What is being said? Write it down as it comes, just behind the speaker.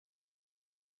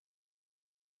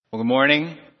Well, good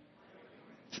morning.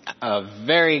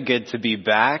 Very good to be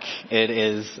back. It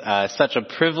is such a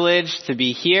privilege to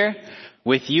be here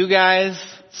with you guys.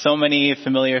 So many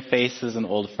familiar faces and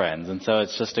old friends. And so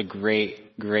it's just a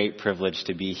great privilege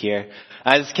to be here.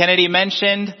 As Kennedy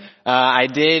mentioned, I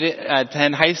did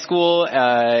attend high school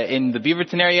in the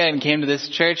Beaverton area and came to this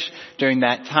church during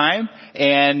that time.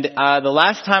 And the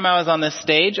last time I was on this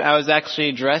stage, I was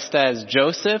actually dressed as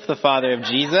Joseph, the father of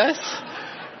Jesus.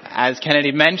 As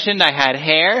Kennedy mentioned, I had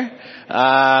hair,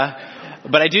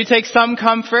 but I do take some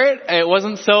comfort. It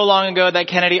wasn't so long ago that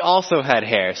Kennedy also had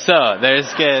hair. So there's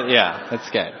good. Yeah,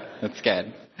 that's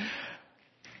good.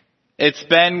 It's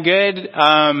been good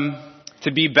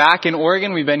to be back in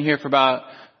Oregon. We've been here for about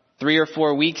 3 or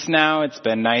 4 weeks now. It's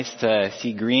been nice to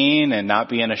see green and not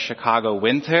be in a Chicago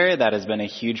winter. That has been a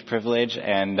huge privilege.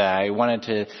 And I wanted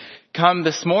to come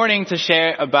this morning to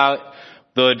share about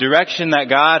the direction that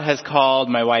God has called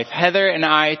my wife Heather and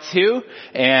I to.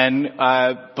 And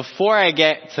before I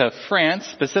get to France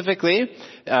specifically,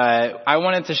 I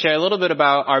wanted to share a little bit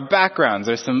about our backgrounds.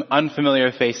 There's some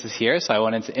unfamiliar faces here, so I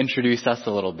wanted to introduce us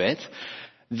a little bit.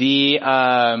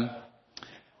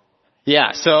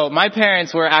 So my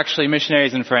parents were actually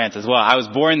missionaries in France as well. I was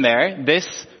born there.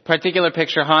 This particular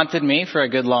picture haunted me for a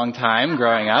good long time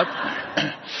growing up.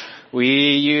 We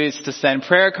used to send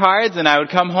prayer cards, and I would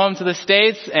come home to the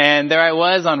States, and there I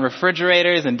was on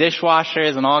refrigerators and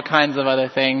dishwashers and all kinds of other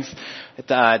things.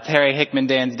 Terry Hickman,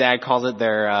 Dan's dad, calls it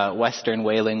their Western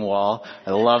Wailing Wall.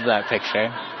 I love that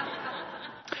picture.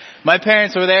 My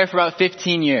parents were there for about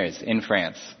 15 years in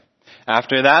France.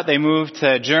 After that, they moved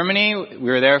to Germany.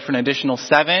 We were there for an additional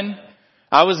 7.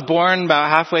 I was born about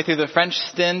halfway through the French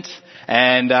stint,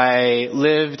 and I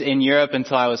lived in Europe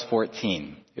until I was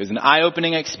 14. It was an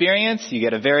eye-opening experience. You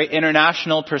get a very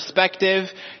international perspective.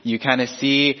 You kind of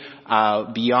see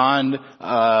beyond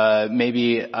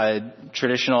maybe a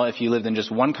traditional if you lived in just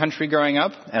one country growing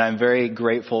up, and I'm very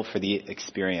grateful for the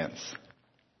experience.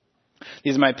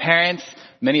 These are my parents.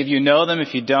 Many of you know them.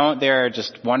 If you don't, they're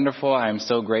just wonderful. I'm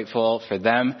so grateful for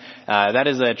them. That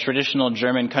is a traditional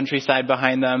German countryside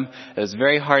behind them. It was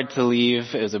very hard to leave.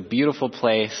 It was a beautiful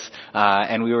place.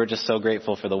 And we were just so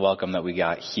grateful for the welcome that we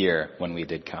got here when we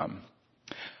did come.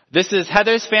 This is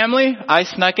Heather's family. I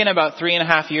snuck in about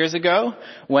 3.5 years ago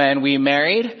when we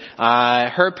married.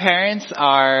 Her parents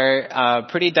are a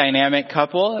pretty dynamic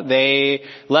couple. They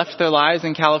left their lives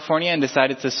in California and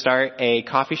decided to start a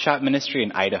coffee shop ministry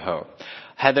in Idaho.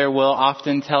 Heather will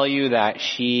often tell you that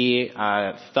she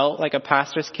felt like a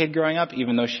pastor's kid growing up,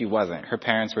 even though she wasn't. Her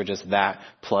parents were just that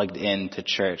plugged into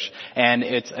church. And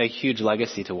it's a huge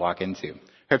legacy to walk into.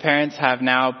 Her parents have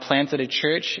now planted a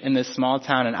church in this small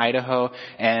town in Idaho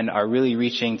and are really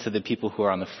reaching to the people who are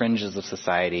on the fringes of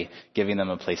society, giving them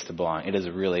a place to belong. It is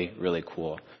really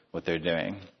cool what they're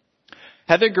doing.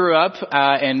 Heather grew up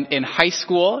in high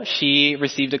school. She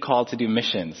received a call to do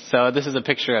missions. So this is a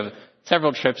picture of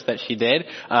several trips that she did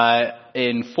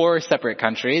in 4 separate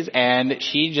countries, and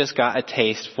she just got a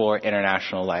taste for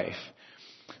international life.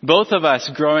 Both of us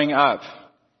growing up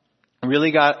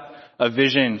really got a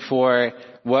vision for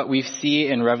what we see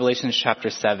in Revelation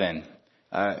chapter 7.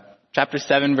 Chapter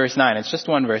 7, verse 9. It's just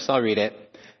one verse. I'll read it.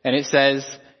 And it says,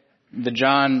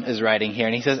 John is writing here,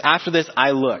 and he says, "After this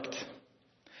I looked,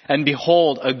 and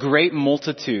behold, a great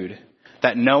multitude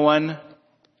that no one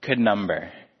could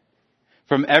number,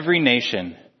 from every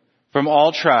nation, from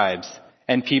all tribes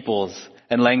and peoples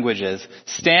and languages,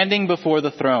 standing before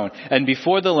the throne and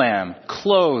before the Lamb,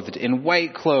 clothed in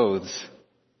white clothes,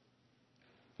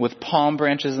 with palm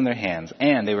branches in their hands.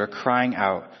 And they were crying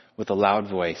out with a loud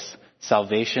voice,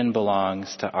 'Salvation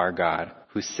belongs to our God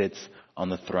who sits on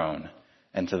the throne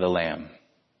and to the Lamb.'"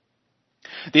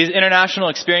 These international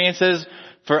experiences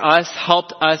for us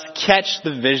helped us catch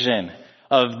the vision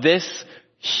of this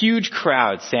huge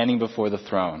crowd standing before the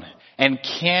throne. And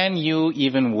can you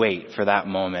even wait for that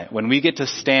moment when we get to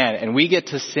stand and we get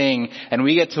to sing and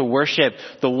we get to worship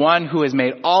the one who has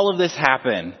made all of this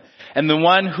happen and the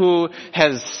one who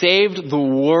has saved the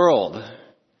world?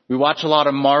 We watch a lot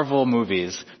of Marvel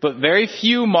movies, but very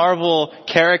few Marvel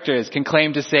characters can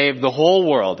claim to save the whole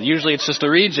world. Usually it's just a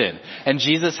region. And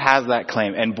Jesus has that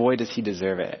claim, and boy does he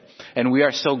deserve it. And we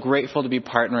are so grateful to be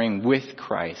partnering with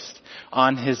Christ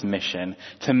on his mission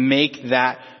to make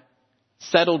that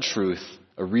settled truth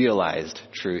a realized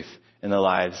truth in the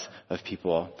lives of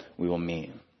people we will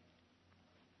meet.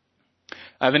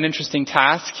 I have an interesting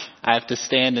task. I have to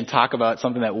stand and talk about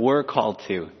something that we're called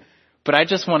to. But I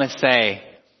just want to say,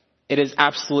 it is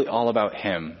absolutely all about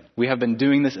him. We have been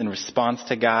doing this in response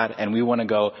to God, and we want to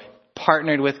go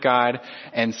partnered with God.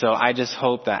 And so I just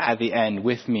hope that at the end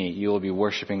with me, you will be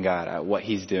worshiping God at what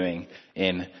he's doing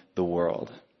in the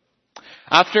world.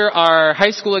 After our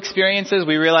high school experiences,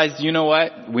 we realized, you know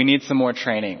what? We need some more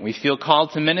training. We feel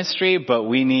called to ministry, but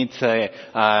we need to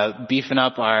beefen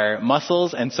up our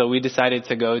muscles. And so we decided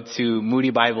to go to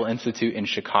Moody Bible Institute in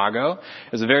Chicago.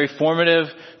 It was a very formative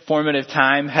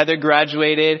time. Heather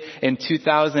graduated in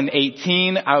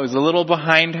 2018. I was a little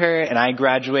behind her, and I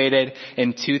graduated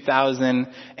in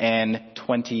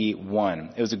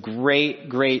 2021. It was a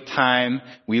great time.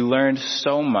 We learned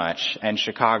so much, and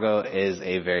Chicago is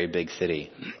a very big city.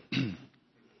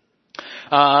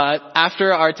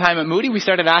 After our time at Moody, we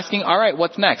started asking, all right,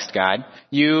 what's next, God?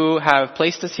 You have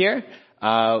placed us here.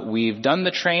 We've done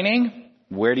the training.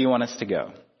 Where do you want us to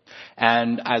go?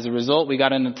 And as a result, we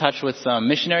got in touch with some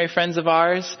missionary friends of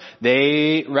ours.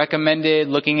 They recommended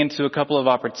looking into a couple of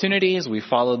opportunities. We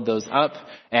followed those up,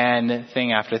 and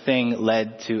thing after thing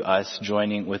led to us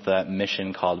joining with a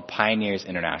mission called Pioneers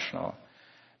International.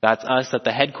 That's us at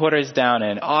the headquarters down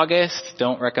in August.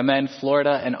 Don't recommend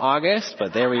Florida in August,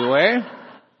 but there we were,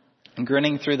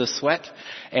 grinning through the sweat.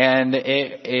 And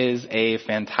it is a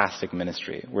fantastic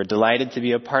ministry. We're delighted to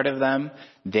be a part of them.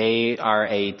 They are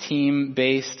a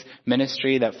team-based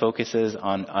ministry that focuses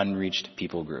on unreached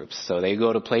people groups. So they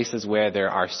go to places where there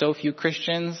are so few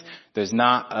Christians, there's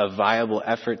not a viable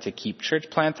effort to keep church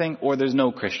planting, or there's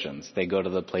no Christians. They go to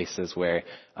the places where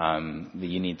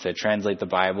you need to translate the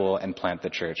Bible and plant the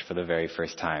church for the very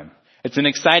first time. It's an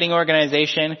exciting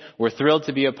organization. We're thrilled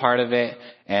to be a part of it,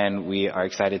 and we are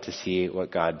excited to see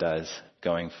what God does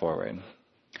going forward.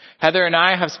 Heather and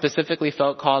I have specifically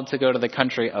felt called to go to the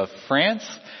country of France.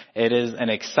 It is an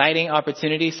exciting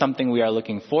opportunity, something we are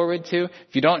looking forward to.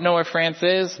 If you don't know where France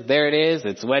is, there it is.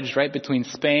 It's wedged right between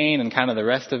Spain and kind of the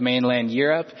rest of mainland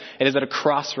Europe. It is at a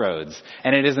crossroads,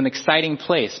 and it is an exciting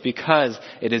place because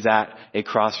it is at a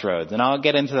crossroads. And I'll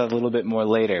get into that a little bit more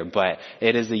later, but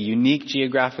it is a unique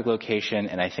geographic location,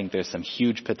 and I think there's some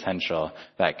huge potential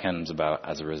that comes about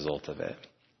as a result of it.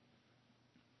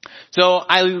 So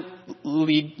I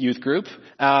lead youth group,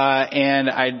 and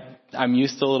I'm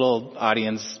used to a little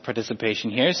audience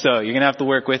participation here, so you're going to have to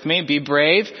work with me. Be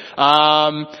brave.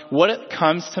 What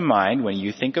comes to mind when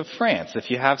you think of France?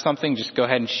 If you have something, just go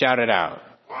ahead and shout it out.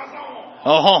 Croissant.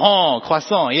 Oh,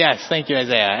 croissant. Yes, thank you,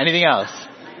 Isaiah. Anything else?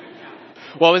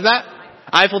 What was that?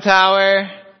 Eiffel Tower.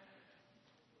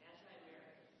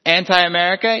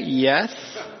 Anti-America. Yes.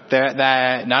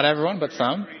 Not everyone, but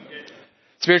some.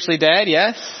 Spiritually dead,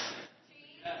 yes.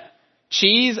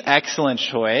 Cheese, excellent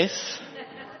choice.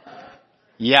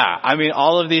 Yeah, I mean,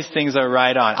 all of these things are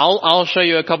right on. I'll show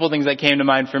you a couple things that came to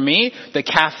mind for me. The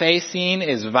cafe scene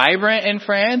is vibrant in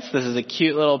France. This is a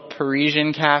cute little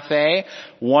Parisian cafe.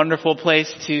 Wonderful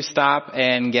place to stop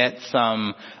and get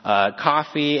some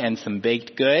coffee and some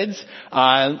baked goods.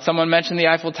 Someone mentioned the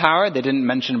Eiffel Tower. They didn't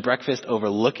mention breakfast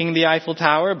overlooking the Eiffel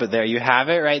Tower, but there you have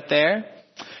it right there.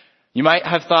 You might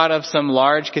have thought of some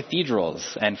large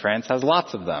cathedrals, and France has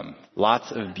lots of them.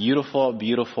 Lots of beautiful,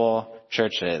 beautiful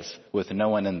churches with no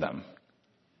one in them.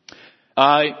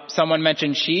 Someone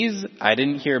mentioned cheese. I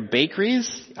didn't hear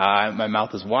bakeries. My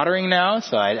mouth is watering now,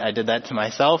 so I did that to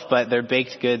myself, but their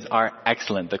baked goods are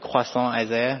excellent. The croissant,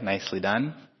 Isaiah, nicely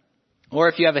done. Or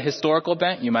if you have a historical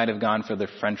bent, you might have gone for the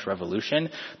French Revolution.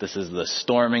 This is the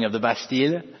storming of the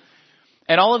Bastille.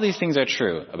 And all of these things are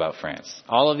true about France.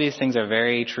 All of these things are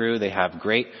very true. They have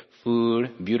great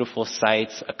food, beautiful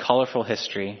sights, a colorful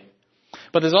history.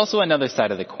 But there's also another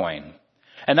side of the coin.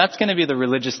 And that's going to be the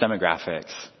religious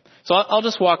demographics. So I'll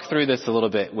just walk through this a little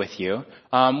bit with you.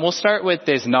 We'll start with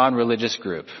this non-religious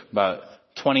group. About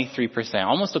 23%,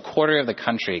 almost a quarter of the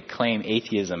country claim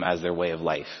atheism as their way of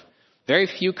life. Very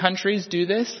few countries do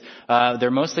this.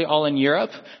 They're mostly all in Europe,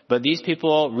 but these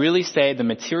people really say the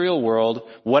material world,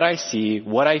 what I see,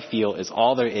 what I feel is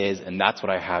all there is, and that's what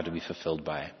I have to be fulfilled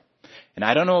by. And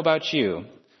I don't know about you,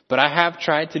 but I have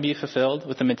tried to be fulfilled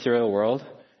with the material world,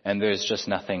 and there's just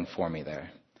nothing for me there.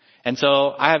 And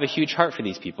so I have a huge heart for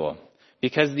these people,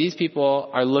 because these people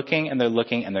are looking, and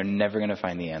they're never going to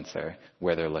find the answer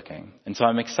where they're looking. And so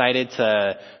I'm excited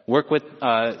to work with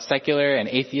secular and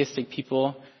atheistic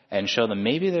people and show them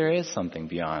maybe there is something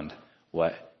beyond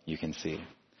what you can see.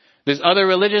 There's other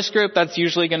religious group that's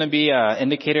usually going to be an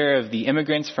indicator of the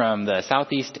immigrants from the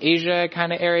Southeast Asia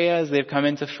kind of areas. They've come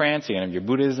into France. You're going to have your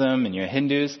Buddhism and your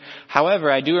Hindus.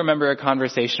 However, I do remember a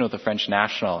conversation with a French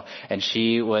national, and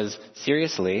she was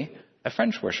seriously a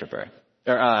French worshiper.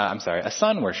 A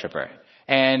sun worshiper.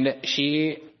 And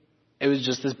it was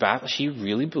just this battle. She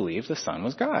really believed the sun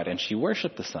was God, and she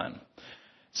worshipped the sun.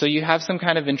 So you have some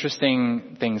kind of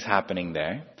interesting things happening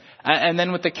there. And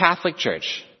then with the Catholic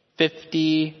Church,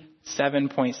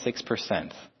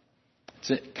 57.6%.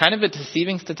 It's kind of a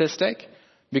deceiving statistic,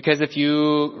 because if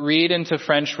you read into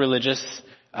French religious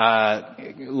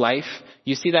life,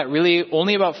 you see that really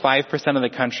only about 5% of the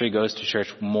country goes to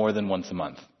church more than once a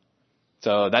month.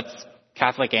 So that's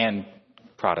Catholic and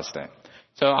Protestant.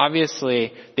 So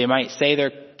obviously they might say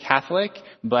they're Catholic,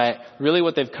 but really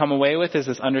what they've come away with is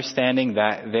this understanding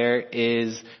that there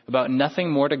is about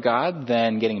nothing more to God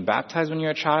than getting baptized when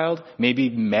you're a child, maybe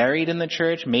married in the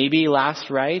church, maybe last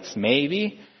rites,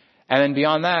 maybe. And then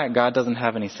beyond that, God doesn't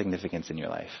have any significance in your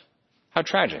life. How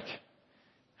tragic.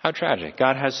 How tragic.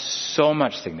 God has so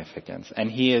much significance,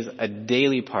 and He is a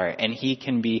daily part, and He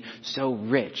can be so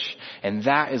rich. And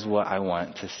that is what I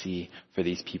want to see for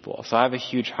these people. So I have a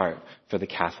huge heart for the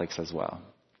Catholics as well.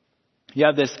 You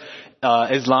have this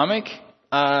Islamic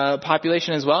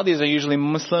population as well. These are usually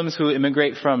Muslims who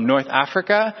immigrate from North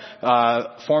Africa,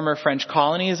 former French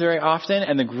colonies very often.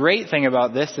 And the great thing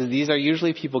about this is these are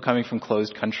usually people coming from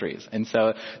closed countries. And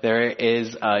so there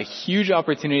is a huge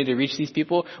opportunity to reach these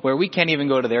people where we can't even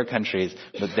go to their countries,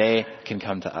 but they can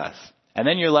come to us. And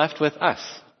then you're left with us,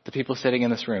 the people sitting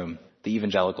in this room, the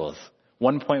evangelicals.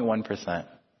 1.1%.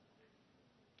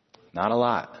 Not a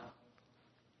lot.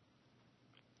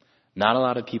 Not a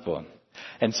lot of people.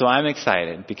 And so I'm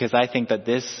excited because I think that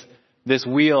this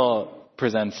wheel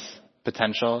presents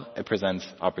potential. It presents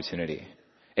opportunity.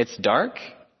 It's dark.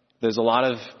 There's a lot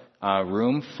of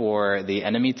room for the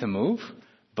enemy to move,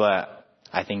 but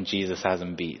I think Jesus has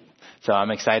him beat. So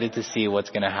I'm excited to see what's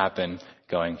going to happen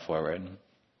going forward.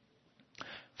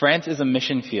 France is a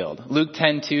mission field. Luke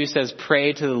 10:2 says,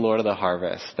 "Pray to the Lord of the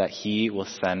harvest that He will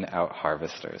send out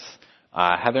harvesters."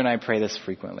 Heather and I pray this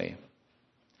frequently.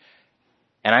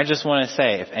 And I just want to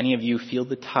say, if any of you feel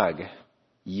the tug,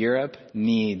 Europe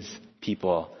needs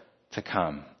people to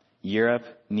come. Europe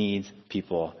needs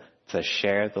people to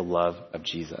share the love of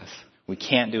Jesus. We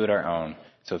can't do it our own.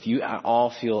 So if you at all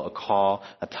feel a call,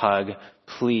 a tug,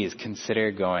 please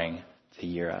consider going to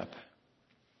Europe.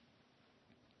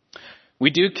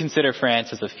 We do consider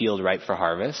France as a field ripe for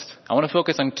harvest. I want to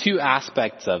focus on two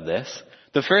aspects of this.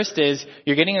 The first is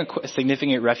you're getting a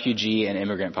significant refugee and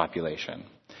immigrant population.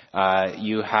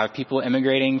 You have people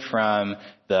immigrating from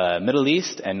the Middle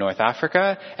East and North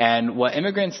Africa, and what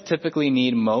immigrants typically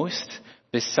need most,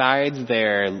 besides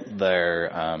their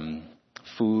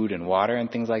food and water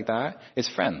and things like that, is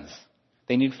friends.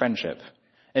 They need friendship.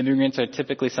 Immigrants are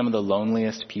typically some of the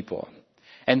loneliest people.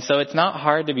 And so it's not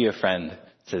hard to be a friend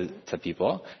to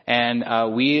people.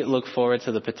 And we look forward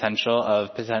to the potential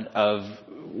of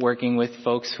working with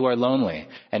folks who are lonely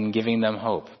and giving them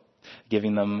hope,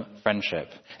 giving them friendship,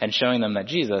 and showing them that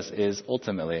Jesus is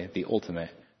ultimately the ultimate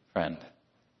friend.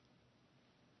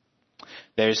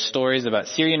 There's stories about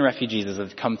Syrian refugees that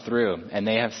have come through, and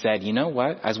they have said, you know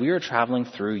what? As we were traveling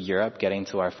through Europe, getting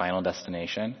to our final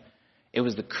destination, it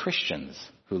was the Christians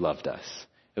who loved us.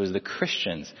 It was the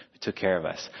Christians who took care of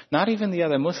us. Not even the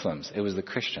other Muslims. It was the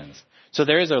Christians. So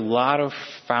there is a lot of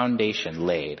foundation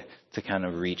laid to kind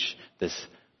of reach this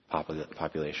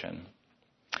population.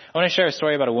 I want to share a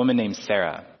story about a woman named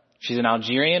Sarah. She's an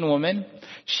Algerian woman.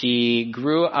 She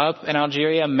grew up in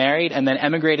Algeria, married, and then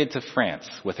emigrated to France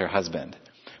with her husband.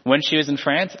 When she was in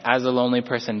France, as a lonely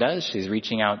person does, she's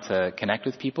reaching out to connect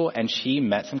with people, and she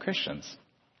met some Christians.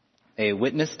 They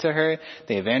witnessed to her.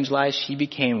 They evangelized. She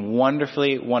became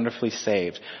wonderfully, wonderfully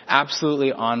saved.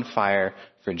 Absolutely on fire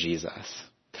for Jesus.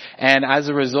 And as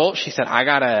a result, she said, I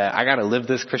gotta live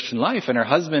this Christian life. And her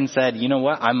husband said, you know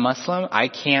what? I'm Muslim. I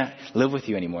can't live with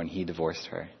you anymore. And he divorced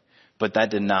her. But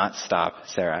that did not stop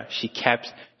Sarah. She kept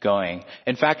going.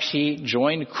 In fact, she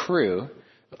joined Cru,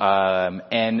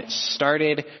 and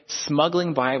started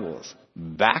smuggling Bibles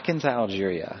back into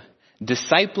Algeria,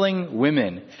 discipling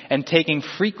women, and taking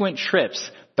frequent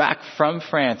trips back from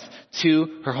France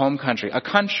to her home country, a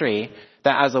country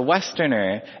that as a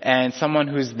Westerner and someone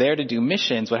who's there to do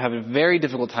missions would have a very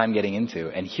difficult time getting into.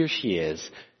 And here she is,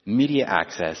 media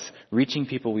access, reaching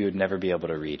people we would never be able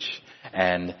to reach,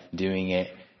 and doing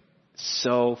it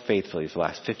so faithfully for the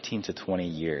last 15 to 20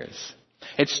 years.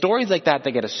 It's stories like that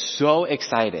that get us so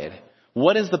excited.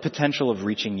 What is the potential of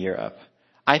reaching Europe?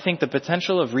 I think the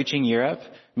potential of reaching Europe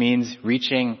means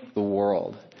reaching the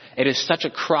world. It is such a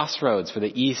crossroads for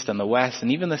the East and the West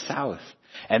and even the South.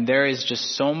 And there is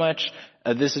just so much,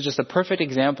 this is just a perfect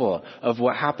example of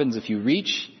what happens if you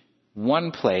reach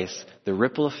one place, the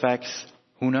ripple effects,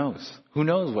 who knows? Who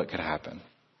knows what could happen?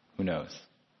 Who knows?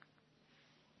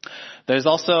 There's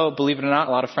also, believe it or not,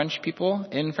 a lot of French people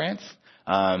in France.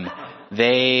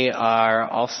 They are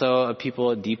also a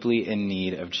people deeply in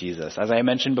need of Jesus. As I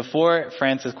mentioned before,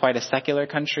 France is quite a secular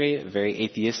country, very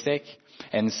atheistic.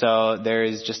 And so there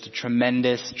is just a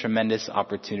tremendous, tremendous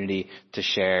opportunity to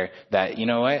share that, you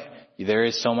know what? There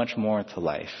is so much more to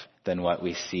life than what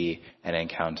we see and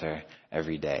encounter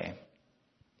every day.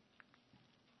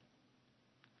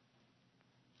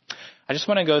 I just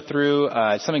want to go through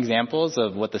some examples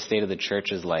of what the state of the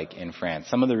church is like in France.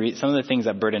 Some of the things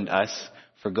that burdened us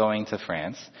for going to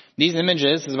France. These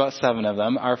images, there's about 7 of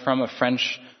them, are from a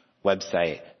French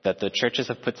website that the churches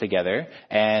have put together,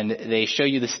 and they show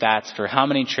you the stats for how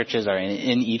many churches are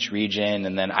in each region.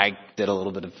 And then I did a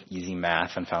little bit of easy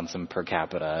math and found some per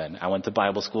capita, and I went to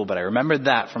Bible school, but I remembered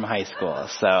that from high school,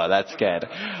 so that's good.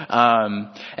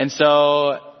 And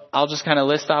so I'll just kind of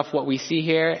list off what we see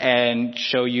here and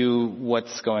show you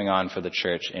what's going on for the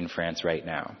church in France right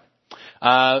now.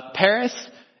 Paris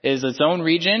is its own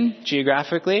region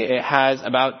geographically. It has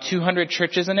about 200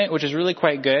 churches in it, which is really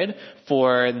quite good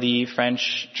for the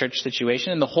French church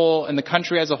situation. In the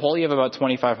country as a whole, you have about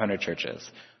 2,500 churches.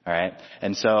 All right.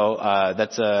 And so,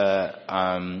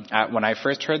 when I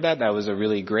first heard that was a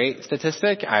really great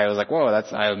statistic. I was like, whoa,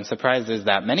 I'm surprised there's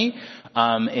that many.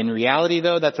 In reality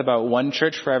though, that's about 1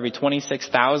 church for every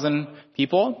 26,000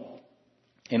 people.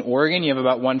 In Oregon, you have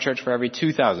about 1 church for every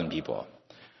 2,000 people.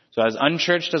 So as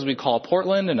unchurched as we call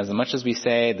Portland, and as much as we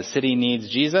say the city needs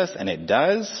Jesus, and it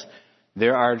does,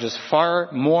 there are just far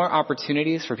more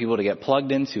opportunities for people to get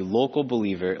plugged into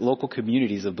local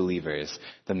communities of believers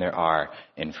than there are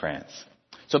in France.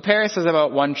 So Paris is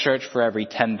about 1 church for every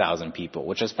 10,000 people,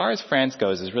 which as far as France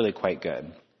goes is really quite good.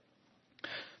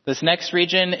 This next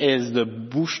region is the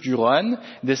Bouches-du-Rhône.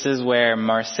 This is where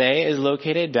Marseille is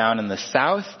located, down in the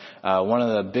south, one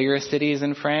of the bigger cities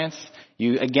in France.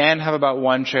 You again have about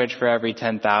 1 church for every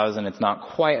 10,000. It's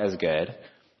not quite as good.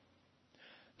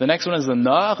 The next one is the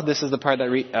Nord. This is the part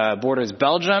that borders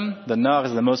Belgium. The Nord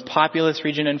is the most populous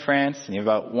region in France, and you have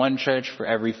about 1 church for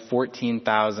every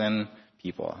 14,000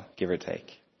 people, give or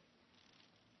take.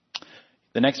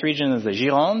 The next region is the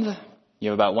Gironde.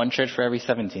 You have about 1 church for every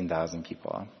 17,000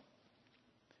 people.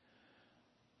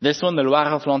 This one, the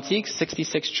Loire-Atlantique,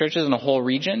 66 churches in a whole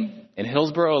region. In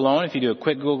Hillsborough alone, if you do a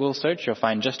quick Google search, you'll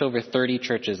find just over 30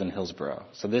 churches in Hillsborough.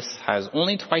 So this has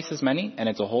only twice as many, and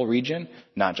it's a whole region,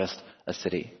 not just a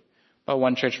city. About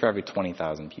 1 church for every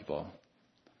 20,000 people.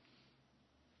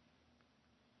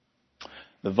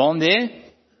 The Vendée,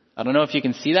 I don't know if you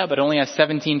can see that, but it only has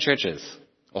 17 churches.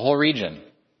 A whole region.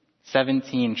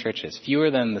 17 churches.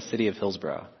 Fewer than the city of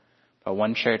Hillsborough. About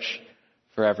 1 church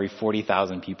for every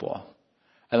 40,000 people.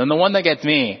 And then the one that gets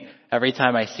me every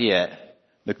time I see it,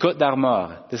 the Côte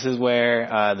d'Armor. This is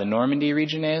where the Normandy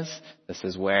region is. This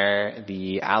is where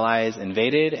the Allies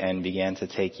invaded and began to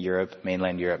take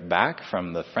mainland Europe back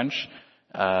from the French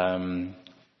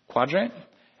quadrant.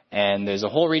 And there's a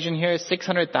whole region here,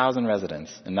 600,000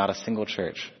 residents, and not a single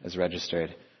church is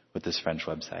registered with this French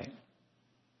website.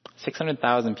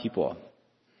 600,000 people.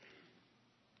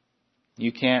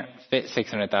 You can't fit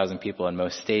 600,000 people in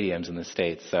most stadiums in the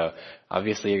States, so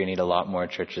obviously you're going to need a lot more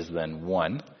churches than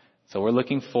 1. So we're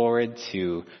looking forward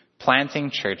to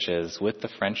planting churches with the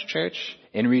French church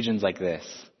in regions like this,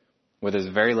 where there's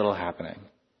very little happening.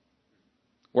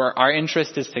 Where our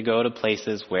interest is to go to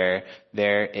places where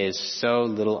there is so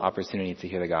little opportunity to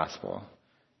hear the gospel.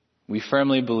 We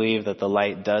firmly believe that the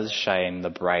light does shine the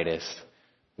brightest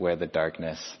where the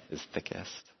darkness is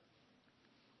thickest.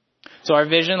 So our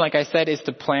vision, like I said, is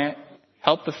to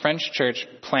help the French church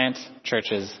plant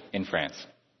churches in France.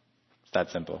 It's that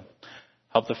simple.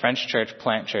 Help the French church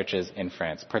plant churches in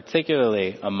France,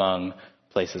 particularly among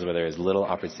places where there is little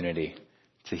opportunity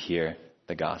to hear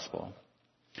the gospel.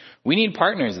 We need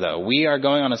partners, though. We are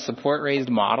going on a support-raised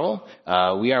model.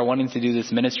 We are wanting to do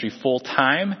this ministry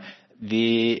full-time.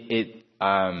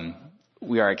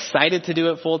 We are excited to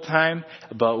do it full-time,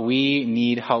 but we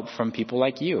need help from people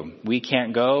like you. We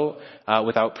can't go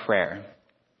without prayer.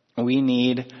 We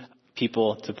need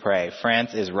people to pray.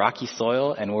 France is rocky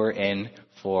soil, and we're in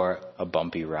for a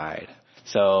bumpy ride.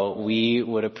 So we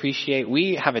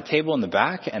have a table in the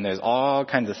back, and there's all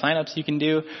kinds of sign-ups you can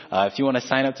do. If you want to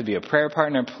sign up to be a prayer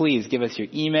partner, please give us your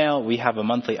email. We have a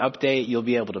monthly update. You'll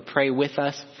be able to pray with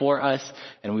us, for us,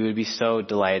 and we would be so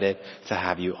delighted to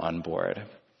have you on board.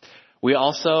 We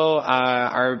also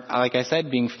are, like I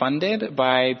said, being funded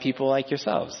by people like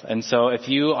yourselves. And so if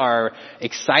you are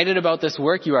excited about this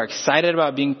work, you are excited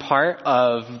about being part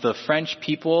of the French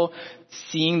people,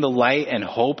 seeing the light and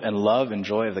hope and love and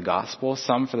joy of the gospel,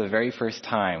 some for the very first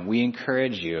time, we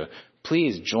encourage you,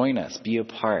 please join us, be a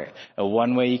part.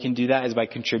 One way you can do that is by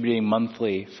contributing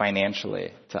monthly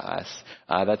financially to us.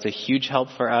 That's a huge help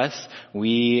for us.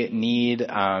 We need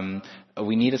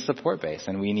a support base,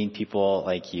 and we need people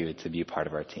like you to be a part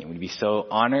of our team. We'd be so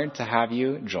honored to have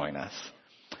you join us.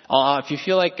 If you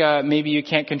feel like maybe you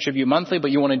can't contribute monthly, but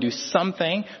you want to do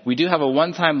something, we do have a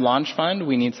one-time launch fund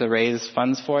we need to raise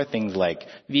funds for, things like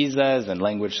visas and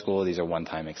language school. These are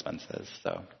one-time expenses.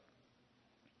 So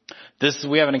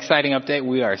we have an exciting update.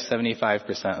 We are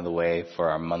 75% of the way for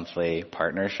our monthly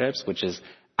partnerships, which is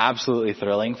absolutely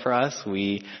thrilling for us.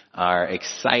 We are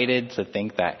excited to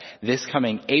think that this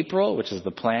coming April, which is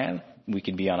the plan, we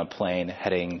could be on a plane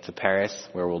heading to Paris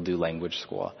where we'll do language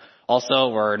school. Also,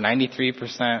 we're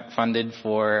 93% funded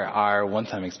for our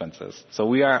one-time expenses. So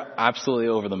we are absolutely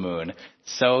over the moon.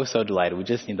 So delighted. We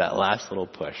just need that last little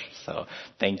push. So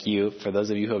thank you for those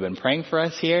of you who have been praying for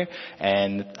us here.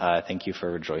 And thank you for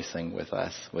rejoicing with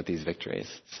us with these victories.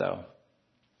 So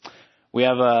we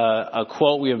have a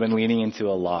quote we have been leaning into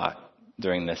a lot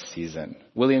during this season.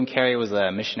 William Carey was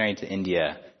a missionary to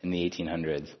India in the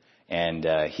 1800s. And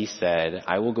he said,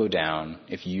 "I will go down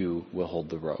if you will hold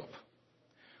the rope."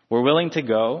 We're willing to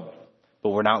go, but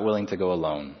we're not willing to go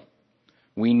alone.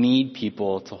 We need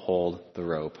people to hold the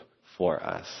rope for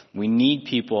us. We need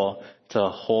people to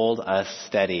hold us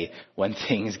steady when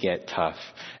things get tough.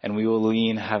 And we will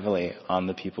lean heavily on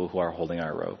the people who are holding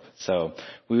our rope. So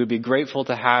we would be grateful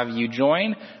to have you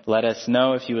join. Let us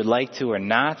know if you would like to or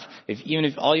not. Even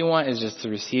if all you want is just to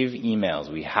receive emails.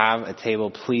 We have a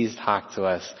table. Please talk to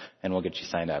us and we'll get you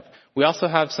signed up. We also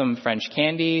have some French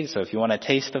candy, so if you want a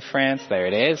taste of France, there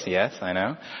it is. Yes, I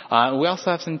know. We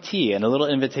also have some tea and a little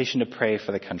invitation to pray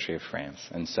for the country of France.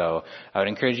 And so I would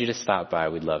encourage you to stop by.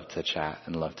 We'd love to chat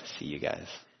and love to see you guys.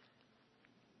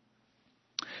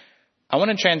 I want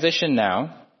to transition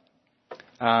now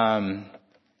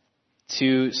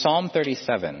to Psalm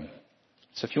 37.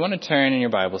 So if you want to turn in your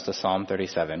Bibles to Psalm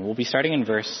 37, we'll be starting in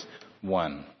verse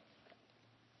 1.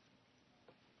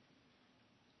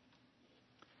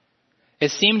 It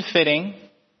seemed fitting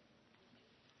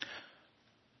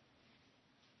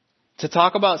to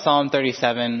talk about Psalm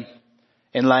 37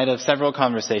 in light of several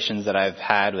conversations that I've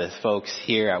had with folks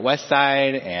here at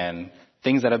Westside and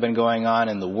things that have been going on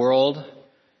in the world,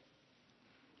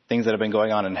 things that have been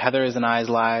going on in Heather's and I's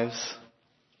lives.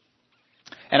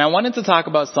 And I wanted to talk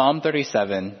about Psalm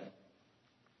 37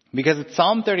 because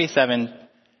Psalm 37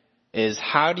 is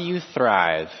how do you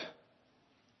thrive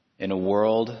in a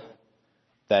world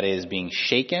that is being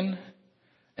shaken,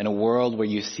 in a world where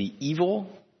you see evil,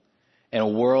 in a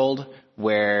world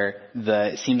where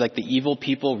it seems like the evil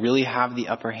people really have the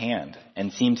upper hand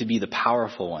and seem to be the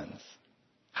powerful ones.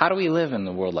 How do we live in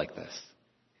a world like this?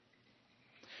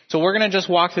 So we're going to just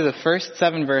walk through the first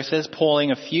 7 verses,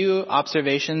 pulling a few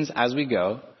observations as we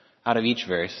go out of each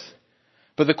verse.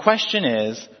 But the question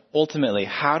is, ultimately,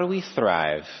 how do we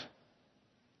thrive?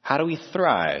 How do we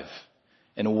thrive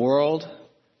in a world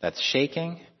that's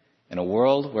shaking, in a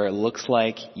world where it looks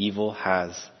like evil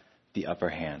has the upper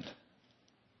hand?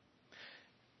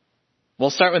 We'll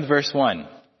start with verse 1.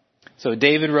 So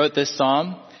David wrote this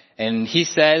psalm, and he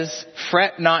says,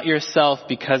 "Fret not yourself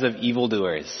because of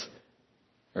evildoers,"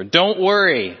 or don't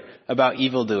worry about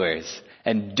evildoers,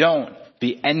 and don't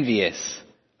be envious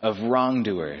of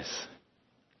wrongdoers.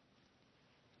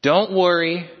 Don't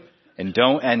worry and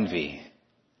don't envy.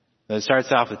 So it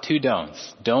starts off with 2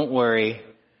 don'ts. Don't worry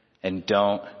and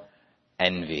don't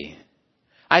envy.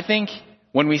 I think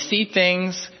when we see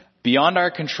things beyond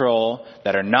our control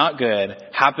that are not good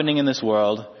happening in this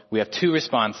world, we have 2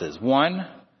 responses. 1,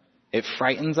 it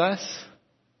frightens us.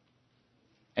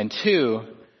 And 2,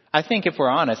 I think if we're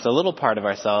honest, a little part of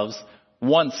ourselves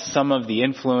wants some of the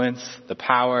influence, the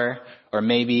power, or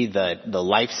maybe the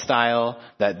lifestyle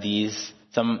that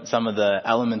some of the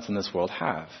elements in this world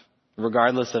have.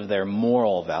 Regardless of their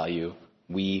moral value,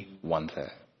 we want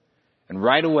it. And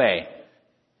right away,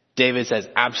 David says,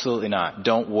 absolutely not.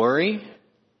 Don't worry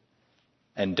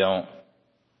and don't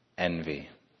envy.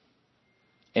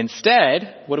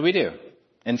 Instead, what do we do?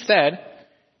 And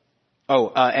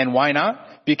why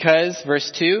not? Because,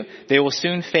 verse 2, they will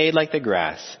soon fade like the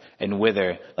grass and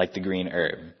wither like the green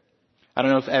herb. I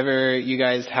don't know if ever you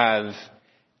guys have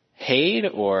hayed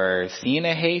or seen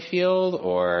a hay field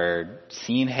or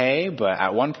seen hay, but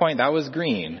at one point that was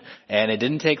green, and it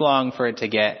didn't take long for it to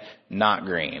get not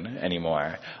green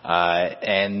anymore.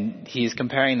 And he's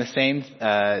comparing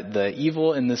the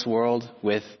evil in this world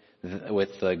with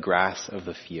the grass of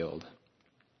the field.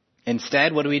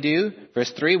 Instead, what do?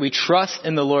 Verse 3, we trust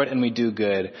in the Lord and we do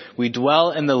good. We dwell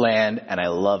in the land, and I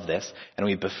love this, and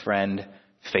we befriend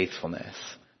faithfulness.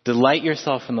 Delight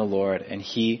yourself in the Lord, and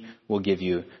he will give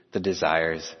you the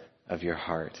desires of your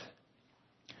heart.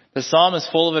 The psalm is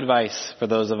full of advice for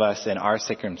those of us in our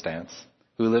circumstance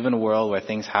who live in a world where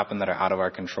things happen that are out of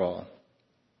our control.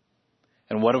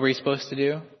 And what are we supposed to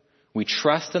do? We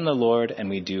trust in the Lord and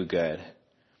we do good.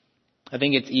 I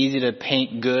think it's easy to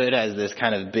paint good as this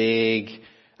kind of big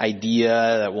idea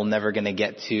that we're never going to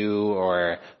get to,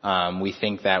 or we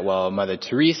think that, well, Mother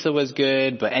Teresa was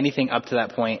good, but anything up to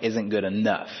that point isn't good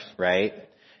enough, right?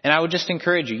 And I would just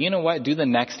encourage you, you know what? Do the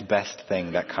next best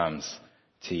thing that comes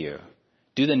to you.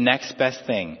 Do the next best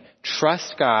thing.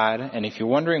 Trust God, and if you're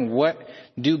wondering what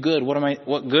good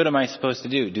am I supposed to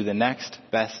do? Do the next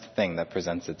best thing that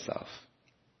presents itself.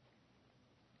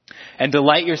 And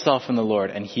delight yourself in the Lord,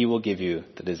 and he will give you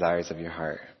the desires of your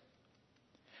heart.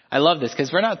 I love this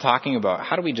because we're not talking about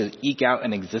how do we just eke out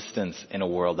an existence in a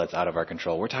world that's out of our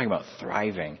control. We're talking about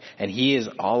thriving, and he is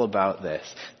all about this.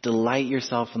 Delight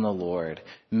yourself in the Lord.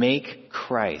 Make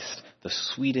Christ the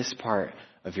sweetest part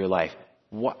of your life.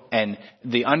 And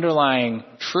the underlying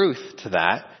truth to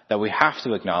that we have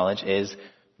to acknowledge is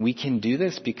we can do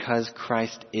this because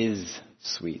Christ is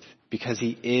sweet, because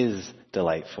he is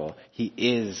delightful. He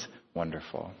is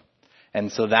wonderful. And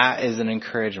so that is an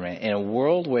encouragement. In a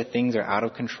world where things are out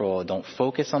of control, don't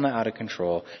focus on the out of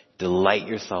control. Delight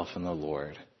yourself in the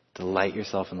Lord. Delight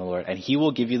yourself in the Lord. And he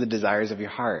will give you the desires of your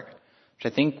heart.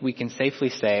 Which I think we can safely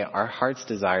say our heart's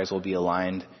desires will be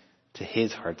aligned to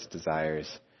his heart's desires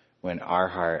when our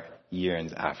heart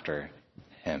yearns after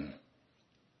him.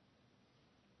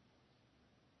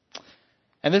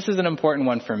 And this is an important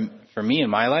one for me in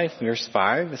my life. Verse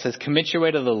 5, it says, commit your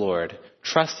way to the Lord.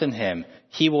 Trust in him.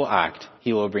 He will act.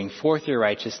 He will bring forth your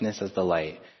righteousness as the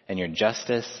light and your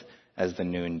justice as the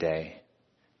noonday.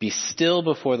 Be still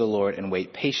before the Lord and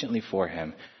wait patiently for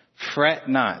him. Fret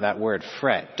not. That word,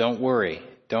 fret. Don't worry.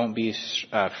 Don't be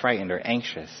frightened or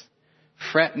anxious.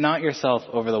 Fret not yourself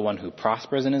over the one who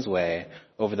prospers in his way,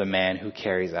 over the man who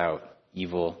carries out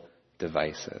evil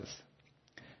devices.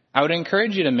 I would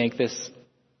encourage you to make this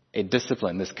a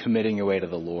discipline, this committing your way to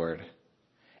the Lord.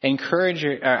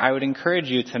 I would encourage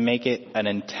you to make it an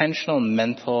intentional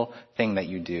mental thing that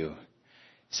you do.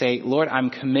 Say, Lord,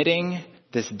 I'm committing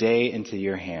this day into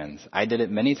your hands. I did it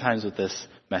many times with this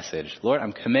message. Lord,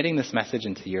 I'm committing this message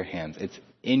into your hands. It's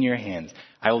in your hands.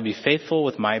 I will be faithful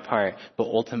with my part, but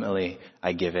ultimately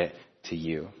I give it to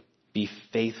you. Be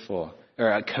faithful,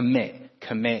 or commit.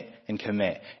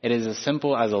 It is as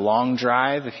simple as a long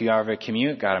drive. If you ever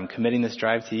commute, God, I'm committing this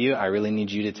drive to you. I really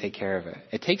need you to take care of it.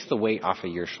 It takes the weight off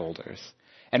of your shoulders.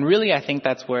 And really, I think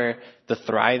that's where the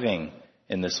thriving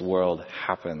in this world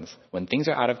happens. When things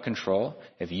are out of control,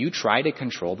 if you try to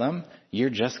control them, you're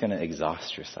just going to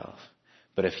exhaust yourself.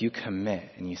 But if you commit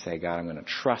and you say, God, I'm going to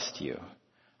trust you.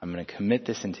 I'm going to commit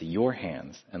this into your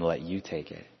hands and let you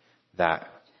take it. That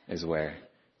is where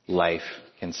life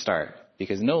can start.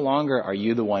 Because no longer are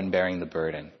you the one bearing the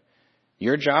burden.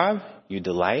 Your job, you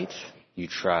delight, you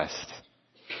trust.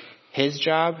 His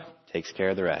job takes care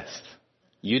of the rest.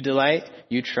 You delight,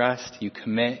 you trust, you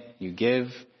commit, you give,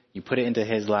 you put it into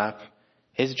his lap.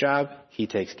 His job, he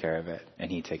takes care of it, and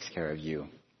he takes care of you.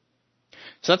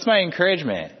 So that's my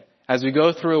encouragement. As we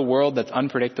go through a world that's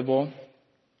unpredictable,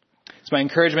 it's my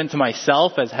encouragement to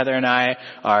myself as Heather and I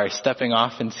are stepping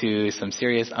off into some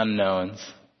serious unknowns.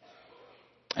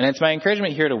 And it's my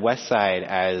encouragement here to Westside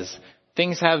as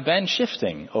things have been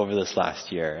shifting over this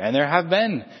last year. And there have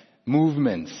been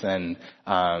movements, and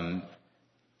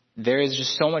there is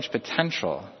just so much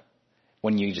potential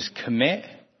when you just commit,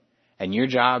 and your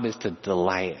job is to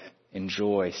delight,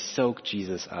 enjoy, soak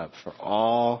Jesus up for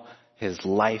all his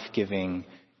life-giving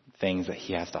things that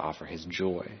he has to offer, his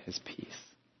joy, his peace.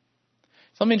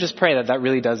 So let me just pray that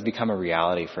really does become a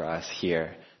reality for us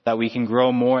here, that we can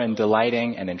grow more in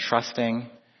delighting and in trusting,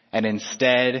 and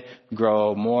instead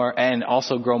grow more in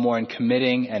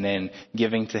committing and in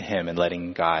giving to him and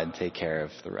letting God take care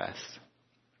of the rest.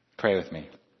 Pray with me.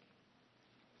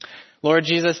 Lord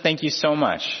Jesus, thank you so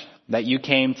much that you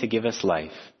came to give us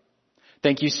life.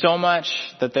 Thank you so much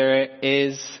that there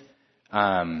is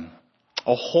a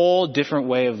whole different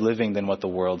way of living than what the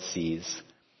world sees.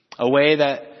 A way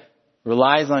that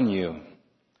relies on you.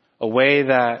 A way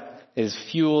that is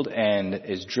fueled and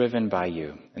is driven by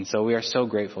you. And so we are so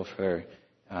grateful for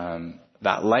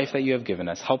that life that you have given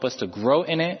us. Help us to grow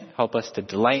in it. Help us to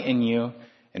delight in you.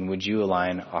 And would you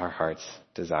align our heart's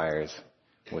desires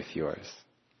with yours?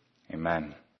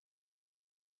 Amen.